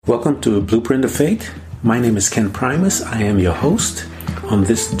Welcome to Blueprint of Faith. My name is Ken Primus. I am your host on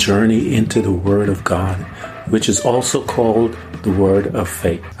this journey into the Word of God, which is also called the Word of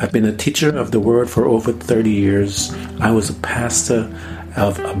Faith. I've been a teacher of the Word for over 30 years. I was a pastor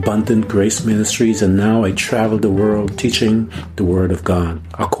of Abundant Grace Ministries, and now I travel the world teaching the Word of God.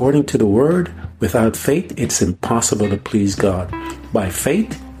 According to the Word, without faith, it's impossible to please God. By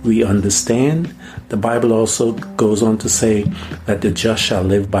faith, we understand. The Bible also goes on to say that the just shall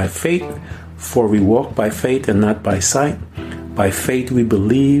live by faith, for we walk by faith and not by sight. By faith we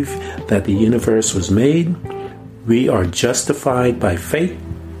believe that the universe was made. We are justified by faith.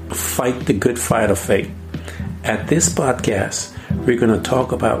 Fight the good fight of faith. At this podcast, we're going to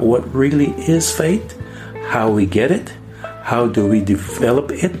talk about what really is faith, how we get it, how do we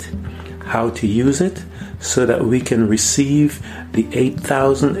develop it, how to use it, so that we can receive the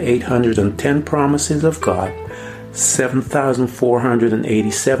 8,810 promises of God,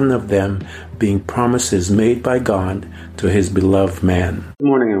 7,487 of them being promises made by God to His beloved man. Good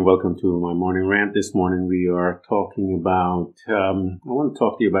morning and welcome to my morning rant. This morning we are talking about, I want to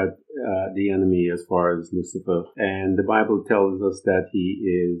talk to you about the enemy as far as Lucifer. And the Bible tells us that he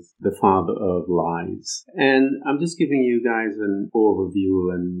is the father of lies. And I'm just giving you guys an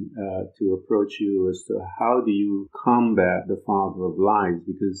overview and to approach you as to how do you combat the father of lies,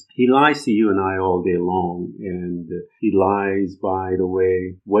 because he lies to you and I all day long. And he lies by the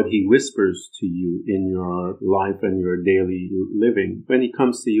way what he whispers to you in your life and your daily living. When he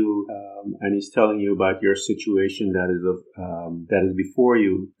comes to you and he's telling you about your situation that is before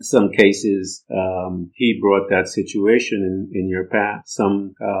you, some cases he brought that situation in your path.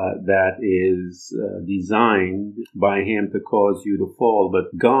 Some that is designed by him to cause you to fall,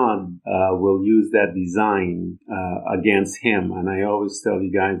 but God will use that design against him. And I always tell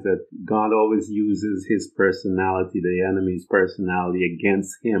you guys that God always uses his personality, the enemy's personality,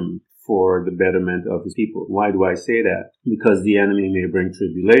 against him for the betterment of his people. Why do I say that? Because the enemy may bring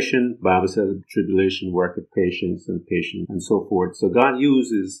tribulation. The Bible says tribulation worketh patience and so forth. So God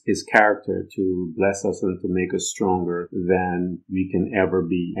uses his character to bless us and to make us stronger than we can ever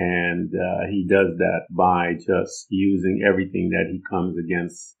be. And he does that by just using everything that he comes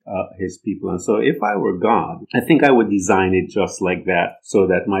against his people. And so if I were God, I think I would design it just like that so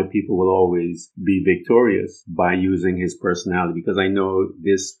that my people will always be victorious by using his personality, because I know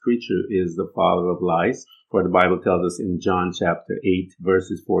this creature is the father of lies. For the Bible tells us in John chapter 8,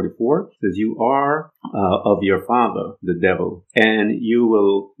 verses 44, it says, you are of your father, the devil, and you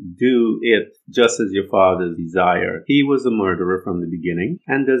will do it just as your father desired. He was a murderer from the beginning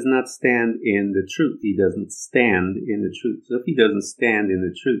and does not stand in the truth. He doesn't stand in the truth. So if he doesn't stand in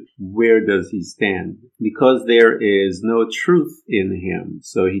the truth, where does he stand? Because there is no truth in him,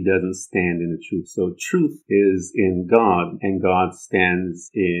 so he doesn't stand in the truth. So truth is in God, and God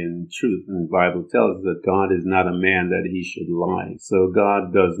stands in truth. And the Bible tells us that God is not a man that he should lie. So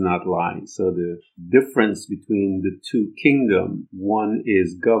God does not lie. So the difference between the two kingdoms, one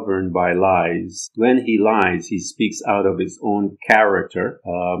is governed by lies. When he lies, he speaks out of his own character,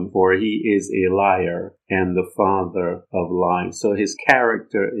 for he is a liar and the father of lies. So his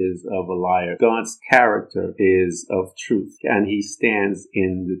character is of a liar. God's character is of truth, and he stands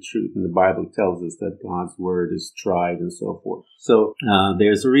in the truth. And the Bible tells us that God's word is tried and so forth. So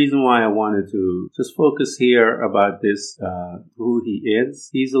there's a reason why I wanted to just focus here about this, who he is.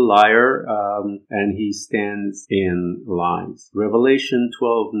 He's a liar, and he stands in lies. Revelation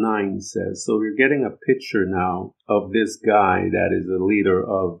 12:9 says, so we're getting a picture now of this guy that is a leader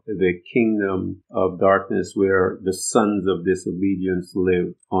of the kingdom of darkness, where the sons of disobedience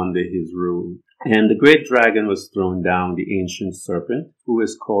live under his rule. And the great dragon was thrown down, the ancient serpent, who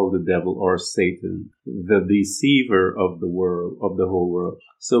is called the devil or Satan, the deceiver of the world, of the whole world.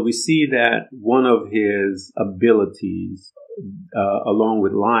 So we see that one of his abilities, along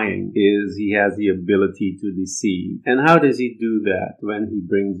with lying, is he has the ability to deceive. And how does he do that? When he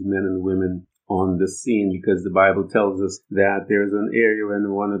brings men and women on the scene, because the Bible tells us that there's an area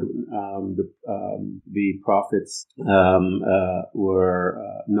when one of the prophets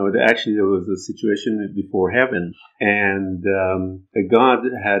there was a situation before heaven, and God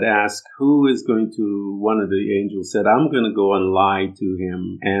had asked one of the angels said, I'm going to go and lie to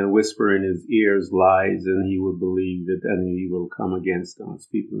him and whisper in his ears lies, and he will believe it and he will come against God's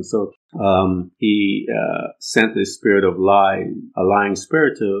people. And so he sent a spirit of lie, a lying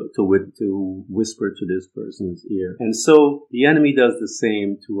spirit to whisper to this person's ear. And so the enemy does the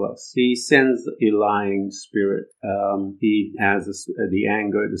same to us. He sends a lying spirit. He has the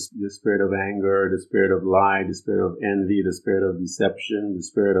spirit of anger, the spirit of lie, the spirit of envy, the spirit of deception, the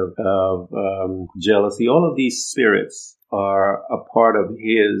spirit of jealousy. All of these spirits are a part of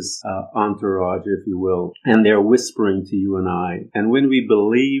his entourage, if you will, and they're whispering to you and I. And when we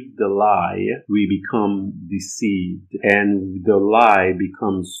believe the lie, we become deceived, and the lie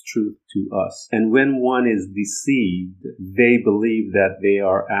becomes truth to us. And when one is deceived, they believe that they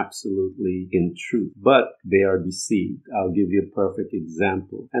are absolutely in truth, but they are deceived. I'll give you a perfect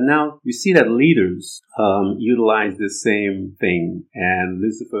example. And now we see that leaders utilize the same thing, and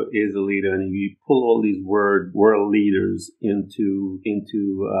Lucifer is a leader, and we pull all these world leaders into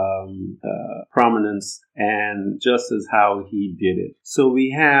prominence, and just as how he did it. So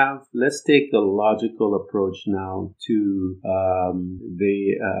we have, let's take the logical approach now to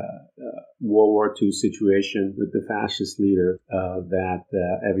the World War II situation with the fascist leader, that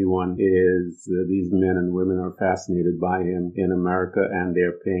everyone is, these men and women are fascinated by him in America, and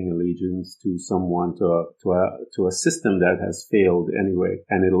they're paying allegiance to someone, to a system that has failed anyway,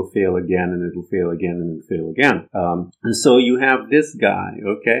 and it'll fail again, and it'll fail again, and it'll fail again. And so you have this guy,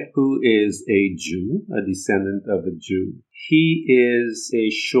 okay, who is a Jew, a descendant of a Jew. He is a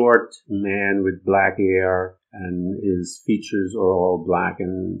short man with black hair, and his features are all black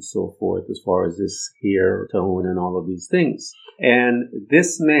and so forth, as far as his hair tone and all of these things. And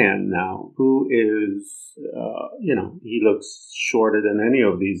this man now, who is, he looks shorter than any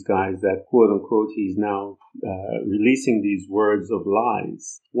of these guys that, quote unquote, he's now releasing these words of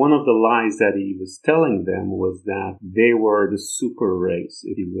lies. One of the lies that he was telling them was that they were the super race,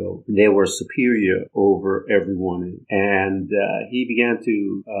 if you will. They were superior over everyone. And he began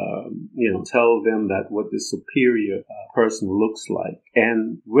to, tell them that what the superior person looks like.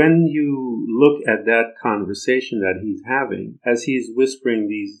 And when you look at that conversation that he's having, as he's whispering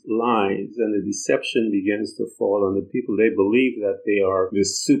these lies, and the deception begins to fall on the people, they believe that they are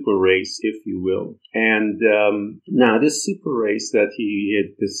this super race, if you will. And now this super race that he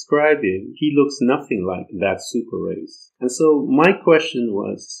is describing, he looks nothing like that super race. And so my question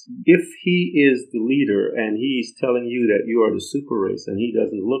was, if he is the leader and he's telling you that you are the super race and he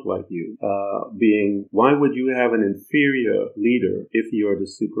doesn't look like you, why would you have an inferior leader if you are the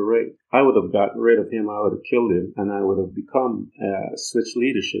super race? I would have gotten rid of him, I would have killed him, and I would have switched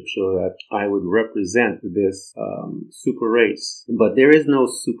leadership so that I would represent this super race. But there is no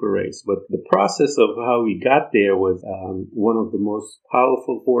super race. But the process of how we got there was one of the most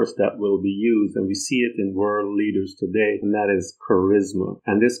powerful force that will be used, and we see it in world leaders today, and that is charisma.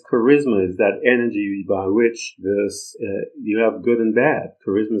 And this charisma is that energy by which you have good and bad.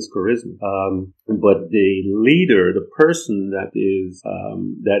 Charisma is charisma. But the leader, the person that is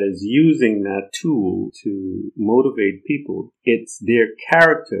using that tool to motivate people, it's their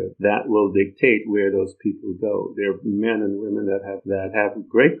character that will dictate where those people go. They're men and women that have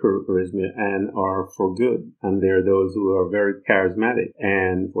great charisma and are for good, and there are those who are very charismatic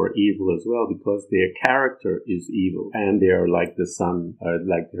and for evil as well, because their character is evil and they are like the son, or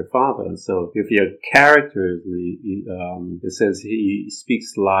like their father. And so if your character is, it says he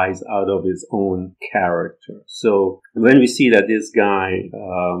speaks lies out of his own character. So when we see that this guy,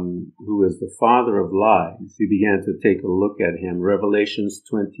 who is the father of lies, we began to take a look at him. Revelations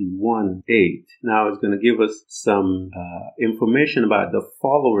 21:8. Now it's going to give us some information about the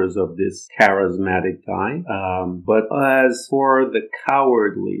followers of this charismatic guy. But as for the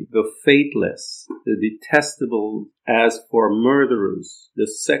cowardly, the faithless, the detestable, as for murderers, the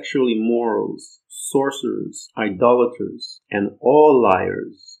sexually immorals, sorcerers, idolaters, and all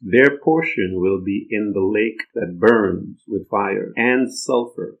liars, their portion will be in the lake that burns with fire and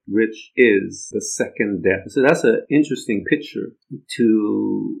sulfur, which is the second death. So that's an interesting picture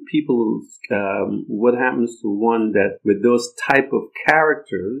to people. What happens to one that with those type of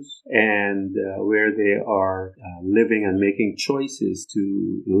characters, and where they are living and making choices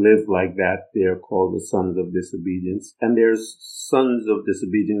to live like that, they are called the sons of disobedience. And there's sons of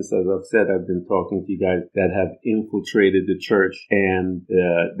disobedience, as I've said, I've been talking to you guys, that have infiltrated the church, and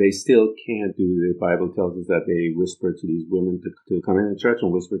they still can't do it. The Bible tells us that they whisper to these women to come in the church,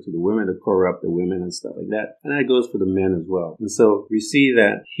 and whisper to the women to corrupt the women and stuff like that. And that goes for the men as well. And so we see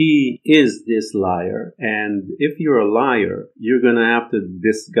that he is this liar, and if you're a liar, you're going to have to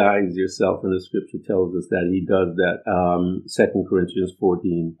disguise yourself, and the scripture tells us that he does that. 2 Corinthians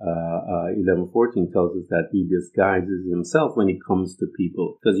 11:14 tells us that he disguises himself when he comes to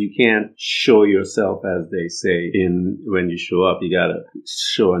people, because you can't show your yourself, as they say, when you show up. You gotta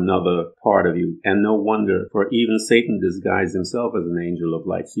show another part of you. And no wonder, for even Satan disguised himself as an angel of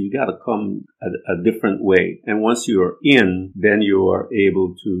light. So you gotta come a different way. And once you are in, then you are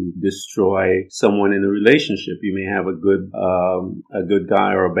able to destroy someone in a relationship. You may have a good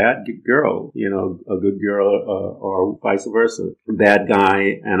guy or a bad girl, a good girl or vice versa. A bad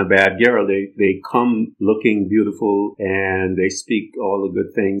guy and a bad girl, they come looking beautiful and they speak all the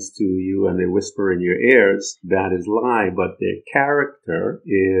good things to you and they whisper in your ears. That is lie, but their character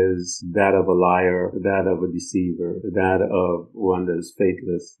is that of a liar, that of a deceiver, that of one that is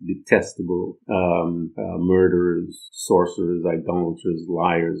faithless, detestable, murderers, sorcerers, idolaters,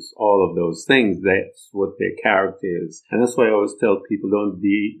 liars, all of those things. That's what their character is. And that's why I always tell people,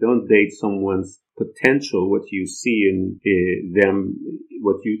 don't date someone's potential, what you see in them,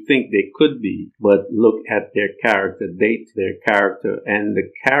 what you think they could be, but look at their character, date their character, and the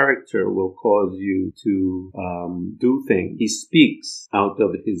character will cause you to do things. He speaks out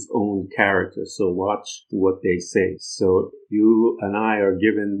of his own character, so watch what they say. So you and I are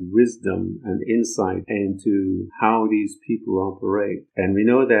given wisdom and insight into how these people operate. And we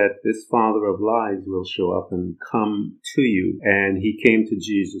know that this father of lies will show up and come to you. And he came to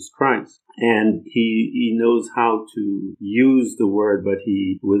Jesus Christ. And he knows how to use the word, but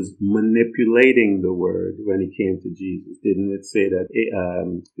he was manipulating the word when he came to Jesus. Didn't it say that,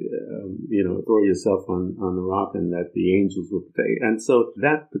 throw yourself on the rock and that the angels will protect? And so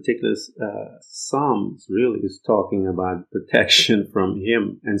that particular Psalms really is talking about protection from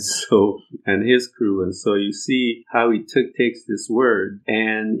him and his crew. And so you see how he takes this word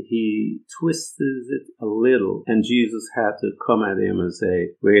and he twists it a little. And Jesus had to come at him and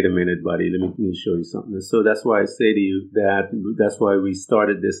say, wait a minute, buddy. Let me show you something. And so that's why I say to you that's why we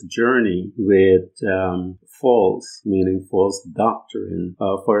started this journey with false, meaning false doctrine,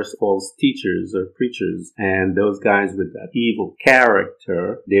 first false teachers or preachers. And those guys with that evil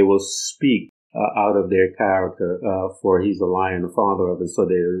character, they will speak out of their character, for he's a liar and a father of it. So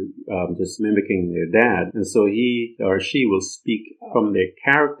they're just mimicking their dad. And so he or she will speak from their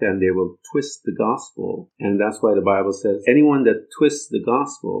character and they will twist the gospel. And that's why the Bible says anyone that twists the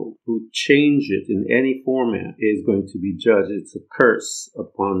gospel, who change it in any format, is going to be judged. It's a curse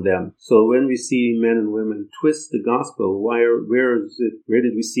upon them. So when we see men and women twist the gospel, where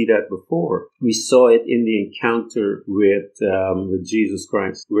did we see that before? We saw it in the encounter with Jesus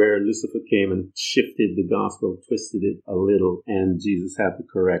Christ, where Lucifer came and shifted the gospel, twisted it a little, and Jesus had to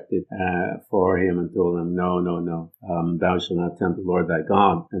correct it for him and told him, no, thou shalt not tempt the Lord thy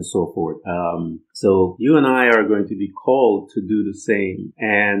God, and so forth. So you and I are going to be called to do the same.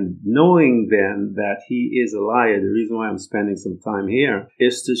 And knowing then that he is a liar, the reason why I'm spending some time here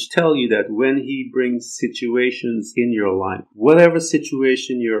is to tell you that when he brings situations in your life, whatever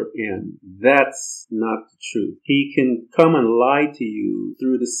situation you're in, that's not the truth. He can come and lie to you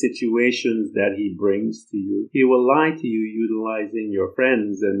through the situations that he brings to you. He will lie to you utilizing your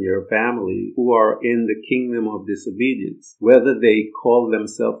friends and your family who are in the kingdom of disobedience. Whether they call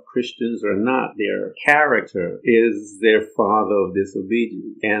themselves Christians or not, their character is their father of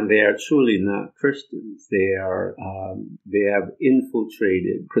disobedience. And they are truly not Christians. They have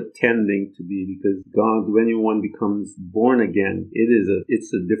infiltrated, pretending to be, because God, when anyone becomes born again,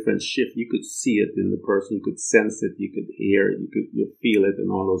 it's a different shift. You could see it in the person, you could sense it, you could hear it, you feel it,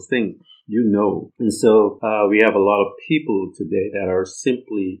 and all those things. And so we have a lot of people today that are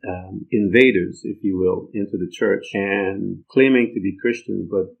simply invaders, if you will, into the church and claiming to be Christians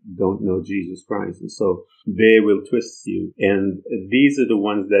but don't know Jesus Christ. And so they will twist you. And these are the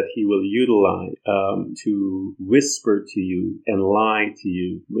ones that he will utilize to whisper to you and lie to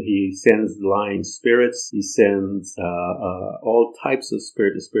you. He sends lying spirits. He sends all types of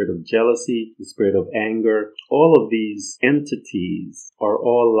spirit, the spirit of jealousy, the spirit of anger. All of these entities are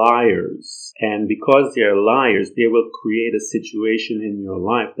all liars. And because they are liars, they will create a situation in your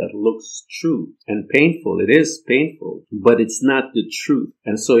life that looks true and painful. It is painful, but it's not the truth.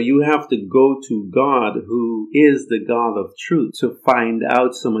 And so you have to go to God, who is the God of truth, to find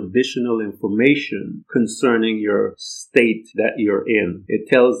out some additional information concerning your state that you're in. It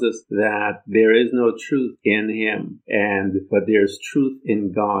tells us that there is no truth in him, but there's truth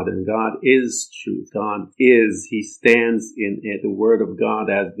in God, and God is truth. He stands in it. The word of God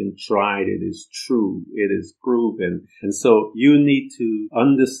has been tried verified. It is true. It is proven. And so you need to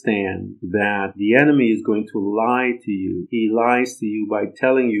understand that the enemy is going to lie to you. He lies to you by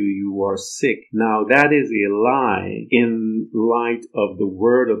telling you you are sick. Now, that is a lie in light of the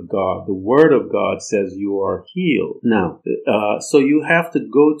Word of God. The Word of God says you are healed. Now, so you have to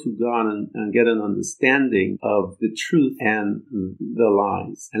go to God and get an understanding of the truth and the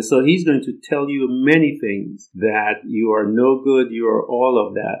lies. And so he's going to tell you many things, that you are no good, you are all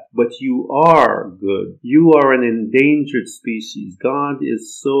of that, but you are good. You are an endangered species. God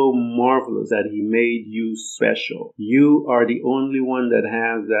is so marvelous that he made you special. You are the only one that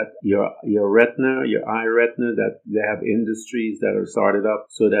has that, your retina, your eye retina, that they have industries that are started up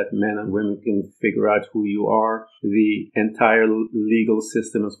so that men and women can figure out who you are. The entire legal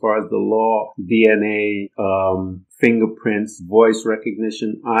system as far as the law, DNA, fingerprints, voice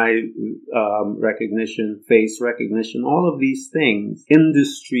recognition, eye recognition, face recognition, all of these things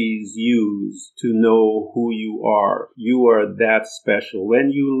industries use to know who you are. You are that special.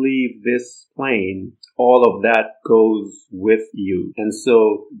 When you leave this plane, all of that goes with you. And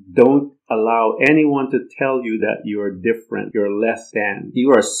so don't allow anyone to tell you that you're different, you're less than.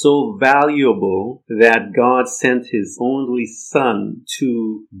 You are so valuable that God sent his only son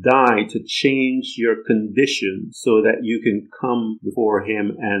to die, to change your condition so that you can come before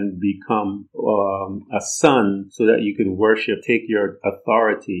him and become a son, so that you can worship, take your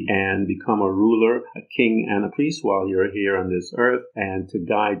authority and become a ruler, a king and a priest while you're here on this earth, and to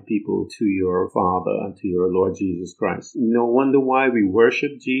guide people to your Father and to your Lord Jesus Christ. No wonder why we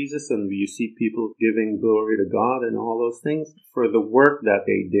worship Jesus and you see people giving glory to God and all those things for the work that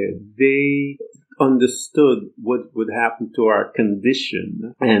they did. They understood what would happen to our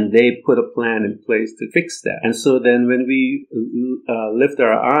condition, and they put a plan in place to fix that. And so then when we lift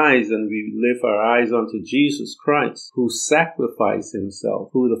our eyes and we lift our eyes onto Jesus Christ, who sacrificed himself,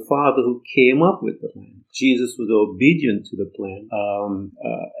 who the Father who came up with the plan, Jesus was obedient to the plan,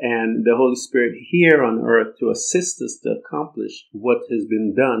 and the Holy Spirit here on earth to assist us to accomplish what has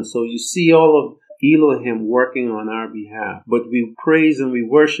been done. So you see all of Elohim working on our behalf. But we praise and we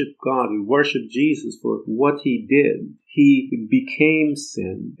worship God. We worship Jesus for what he did. He became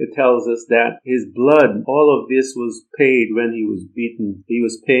sin. It tells us that his blood, all of this was paid when he was beaten. He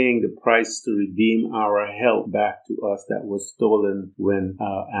was paying the price to redeem our health back to us that was stolen when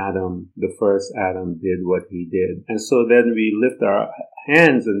the first Adam did what he did. And so then we lift our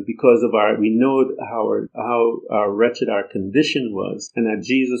hands, and because of we know how wretched our condition was, and that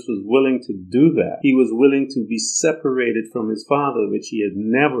Jesus was willing to do that. He was willing to be separated from his Father, which he had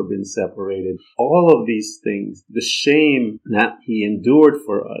never been separated. All of these things, the shame that he endured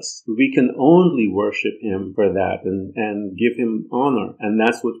for us, we can only worship him for that and give him honor. And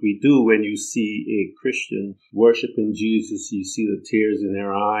that's what we do when you see a Christian worshiping Jesus. You see the tears in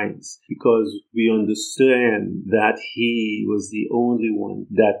their eyes, because we understand that he was the only one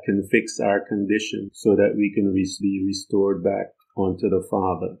that can fix our condition so that we can be restored back onto the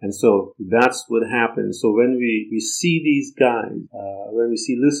Father. And so that's what happens. So when we see these guys, when we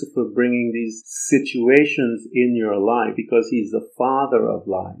see Lucifer bringing these situations in your life, because he's the father of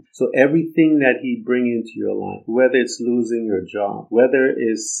life. So everything that he brings into your life, whether it's losing your job, whether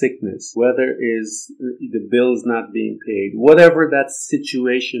it's sickness, whether it's the bills not being paid, whatever that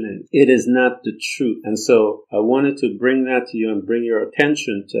situation is, it is not the truth. And so I wanted to bring that to you and bring your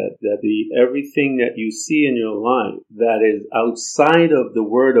attention to that everything that you see in your life that is outside of the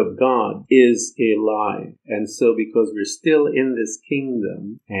Word of God is a lie. And so because we're still in this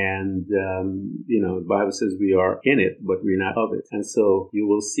kingdom, and the Bible says we are in it, but we're not of it. And so you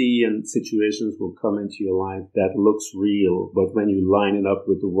will see, and situations will come into your life that looks real, but when you line it up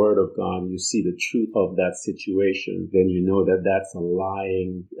with the Word of God, you see the truth of that situation, then you know that that's a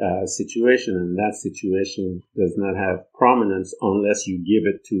lying situation, and that situation does not have prominence unless you give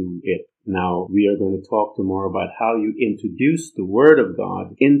it to it. Now, we are going to talk tomorrow about how you introduce the Word of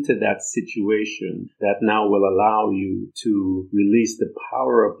God into that situation that now will allow you to release the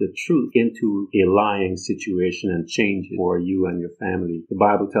power of the truth into a lying situation and change it for you and your family. The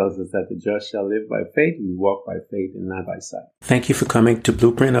Bible tells us that the just shall live by faith. We walk by faith and not by sight. Thank you for coming to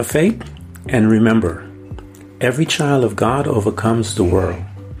Blueprint of Faith. And remember, every child of God overcomes the world.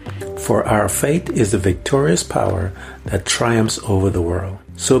 For our faith is the victorious power that triumphs over the world.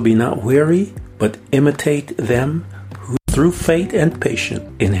 So be not weary, but imitate them who through faith and patience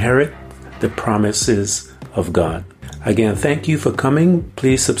inherit the promises of God. Again, thank you for coming.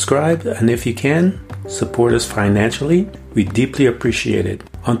 Please subscribe, and if you can, support us financially. We deeply appreciate it.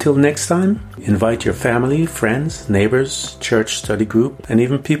 Until next time, invite your family, friends, neighbors, church study group, and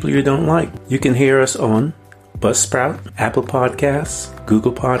even people you don't like. You can hear us on Buzzsprout, Apple Podcasts,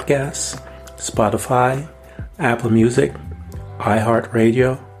 Google Podcasts, Spotify, Apple Music,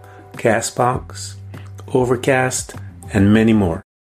 iHeartRadio, Castbox, Overcast, and many more.